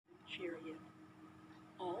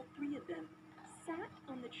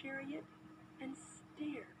chariot and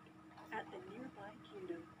stared at the nearby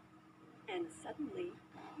kingdom. And suddenly,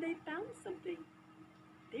 they found something.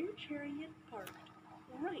 Their chariot parked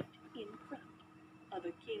right in front of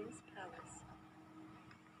a king's palace.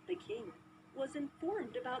 The king was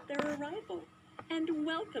informed about their arrival and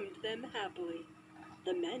welcomed them happily.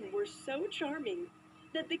 The men were so charming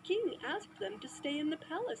that the king asked them to stay in the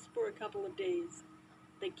palace for a couple of days.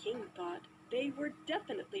 The king thought they were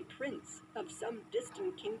definitely prince of some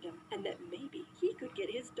distant kingdom and that maybe he could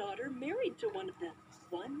get his daughter married to one of them.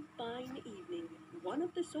 One fine evening, one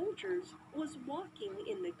of the soldiers was walking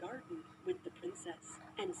in the garden with the princess,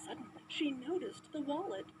 and suddenly she noticed the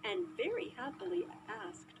wallet and very happily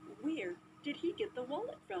asked where did he get the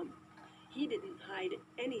wallet from. He didn't hide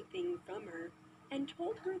anything from her and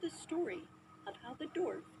told her the story of how the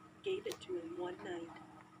dwarf gave it to him one night.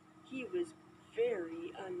 He was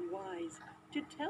very unwise to tell